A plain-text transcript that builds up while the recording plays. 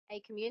A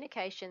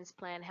communications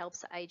plan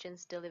helps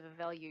agents deliver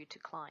value to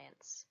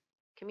clients.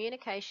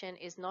 Communication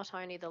is not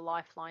only the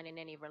lifeline in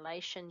any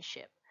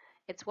relationship,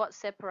 it's what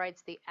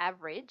separates the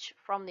average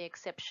from the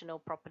exceptional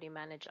property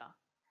manager.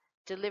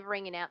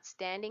 Delivering an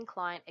outstanding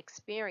client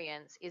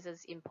experience is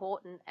as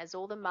important as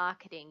all the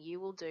marketing you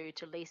will do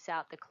to lease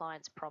out the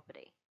client's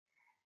property.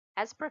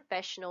 As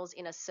professionals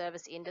in a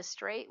service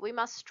industry, we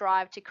must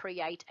strive to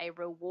create a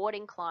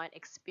rewarding client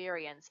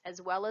experience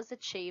as well as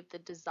achieve the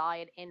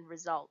desired end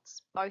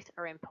results. Both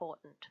are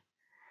important.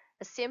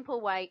 A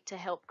simple way to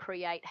help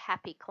create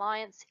happy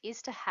clients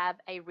is to have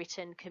a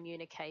written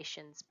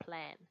communications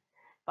plan.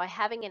 By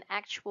having an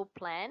actual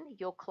plan,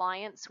 your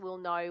clients will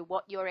know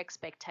what your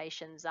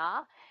expectations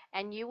are,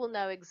 and you will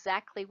know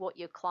exactly what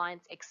your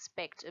clients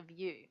expect of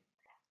you.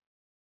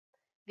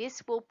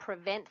 This will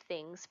prevent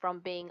things from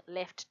being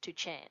left to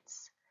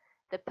chance.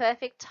 The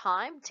perfect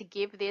time to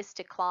give this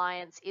to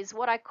clients is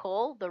what I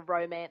call the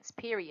romance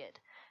period,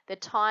 the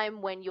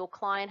time when your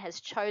client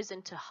has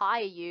chosen to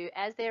hire you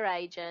as their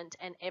agent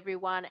and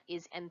everyone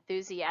is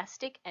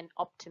enthusiastic and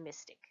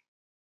optimistic.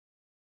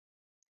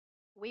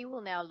 We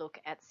will now look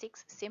at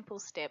 6 simple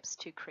steps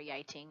to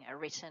creating a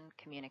written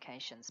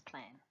communications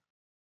plan.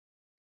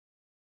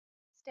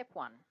 Step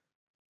 1.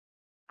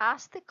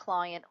 Ask the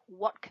client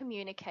what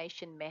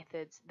communication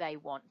methods they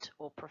want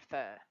or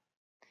prefer,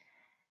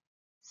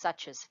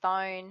 such as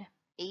phone,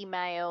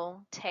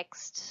 email,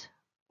 text,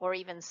 or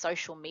even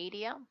social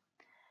media.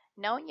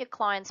 Knowing your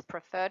client's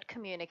preferred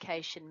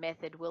communication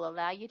method will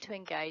allow you to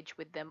engage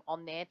with them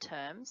on their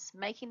terms,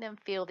 making them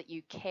feel that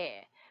you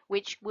care,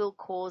 which will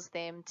cause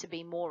them to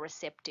be more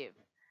receptive.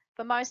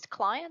 For most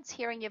clients,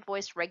 hearing your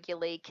voice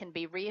regularly can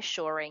be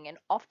reassuring and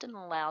often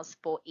allows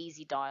for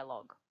easy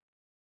dialogue.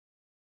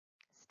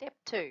 Step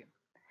 2.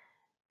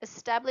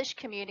 Establish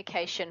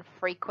communication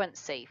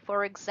frequency,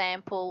 for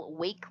example,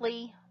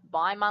 weekly,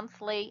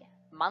 bi-monthly,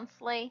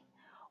 monthly,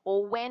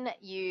 or when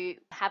you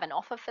have an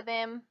offer for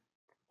them,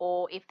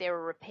 or if there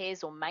are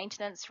repairs or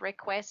maintenance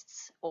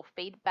requests or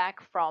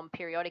feedback from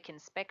periodic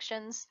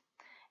inspections.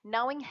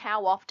 Knowing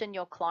how often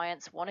your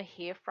clients want to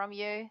hear from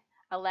you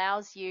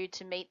allows you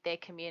to meet their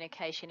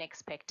communication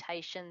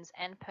expectations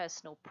and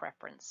personal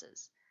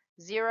preferences.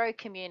 Zero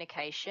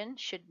communication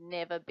should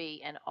never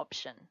be an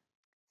option.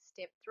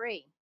 Step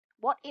 3.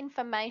 What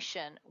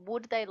information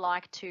would they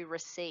like to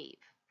receive?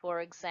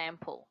 For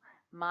example,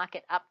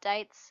 market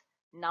updates,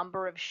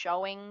 number of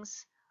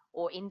showings,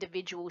 or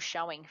individual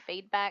showing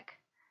feedback.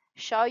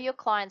 Show your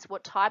clients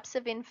what types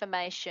of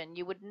information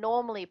you would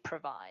normally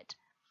provide.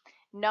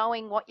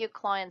 Knowing what your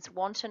clients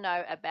want to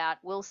know about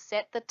will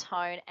set the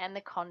tone and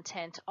the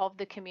content of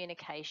the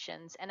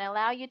communications and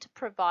allow you to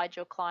provide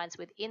your clients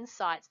with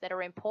insights that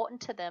are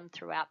important to them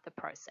throughout the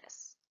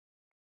process.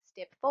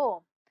 Step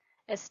 4.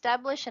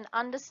 Establish an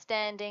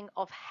understanding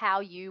of how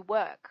you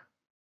work.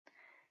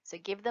 So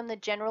give them the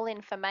general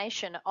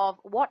information of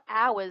what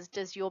hours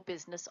does your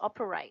business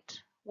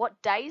operate? What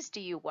days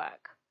do you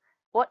work?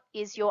 What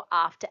is your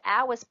after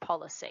hours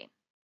policy?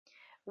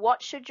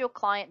 What should your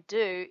client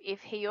do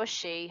if he or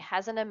she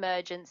has an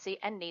emergency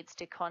and needs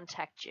to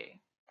contact you?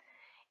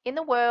 In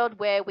the world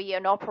where we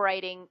are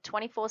operating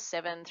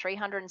 24/7,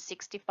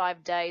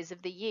 365 days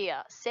of the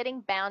year, setting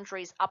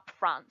boundaries up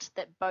front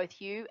that both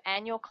you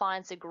and your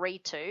clients agree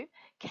to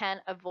can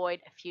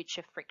avoid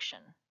future friction.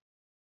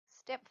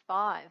 Step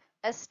 5.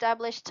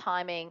 Establish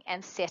timing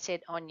and set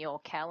it on your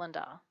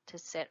calendar to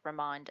set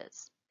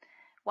reminders.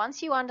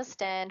 Once you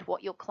understand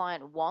what your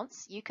client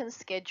wants, you can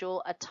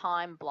schedule a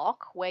time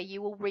block where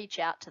you will reach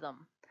out to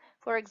them.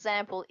 For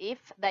example,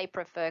 if they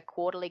prefer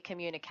quarterly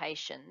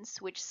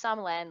communications, which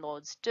some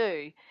landlords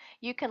do,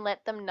 you can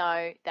let them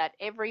know that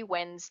every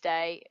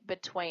Wednesday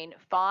between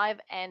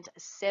 5 and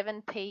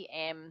 7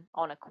 p.m.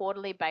 on a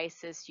quarterly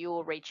basis, you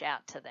will reach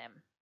out to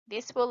them.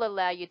 This will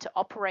allow you to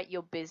operate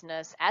your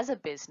business as a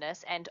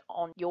business and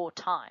on your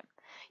time.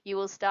 You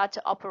will start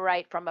to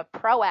operate from a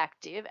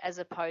proactive as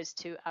opposed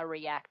to a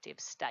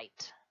reactive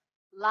state.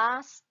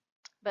 Last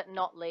but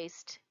not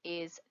least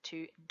is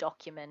to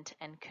document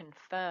and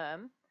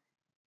confirm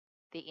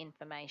the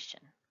information.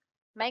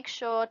 Make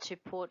sure to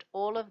put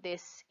all of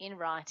this in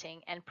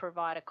writing and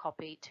provide a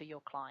copy to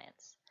your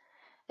clients.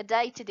 A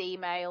dated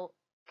email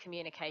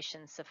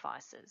communication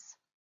suffices.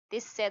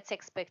 This sets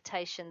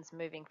expectations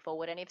moving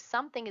forward, and if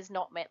something is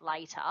not met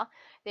later,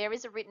 there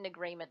is a written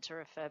agreement to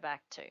refer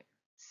back to.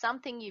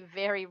 Something you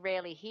very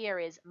rarely hear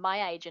is,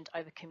 "My agent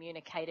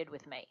over-communicated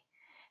with me."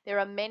 There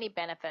are many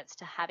benefits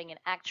to having an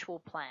actual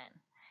plan.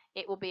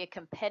 It will be a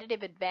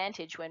competitive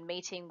advantage when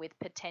meeting with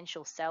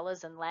potential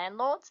sellers and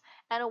landlords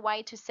and a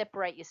way to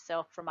separate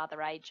yourself from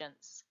other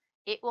agents.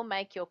 It will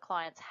make your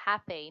clients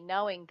happy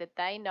knowing that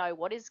they know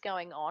what is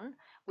going on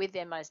with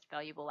their most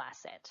valuable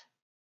asset.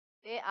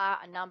 There are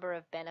a number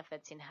of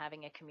benefits in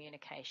having a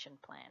communication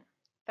plan.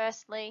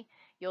 Firstly,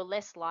 you're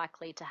less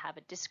likely to have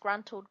a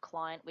disgruntled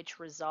client, which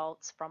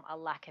results from a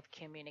lack of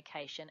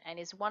communication and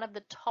is one of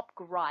the top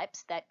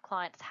gripes that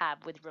clients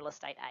have with real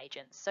estate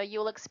agents. So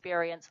you'll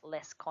experience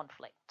less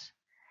conflict.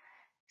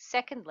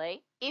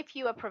 Secondly, if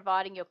you are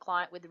providing your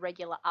client with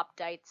regular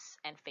updates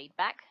and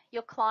feedback,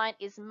 your client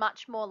is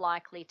much more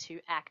likely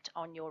to act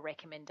on your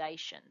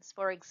recommendations.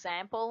 For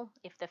example,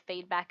 if the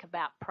feedback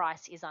about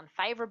price is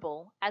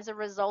unfavorable as a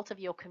result of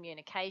your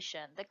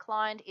communication, the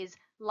client is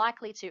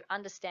likely to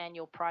understand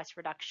your price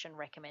reduction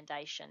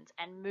recommendations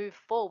and move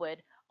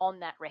forward on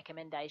that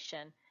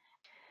recommendation.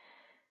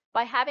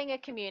 By having a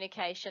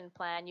communication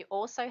plan, you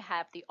also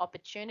have the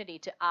opportunity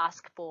to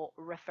ask for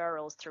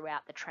referrals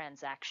throughout the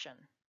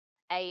transaction.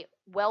 A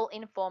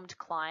well-informed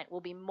client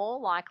will be more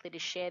likely to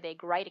share their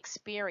great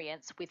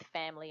experience with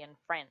family and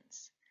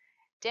friends.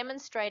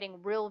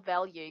 Demonstrating real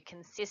value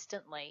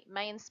consistently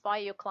may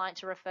inspire your client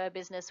to refer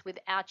business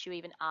without you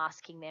even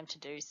asking them to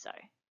do so.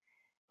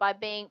 By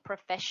being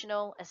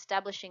professional,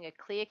 establishing a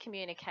clear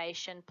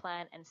communication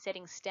plan, and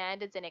setting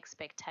standards and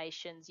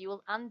expectations, you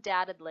will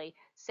undoubtedly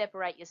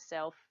separate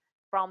yourself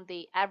from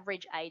the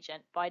average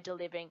agent by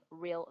delivering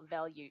real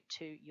value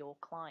to your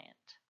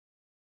client.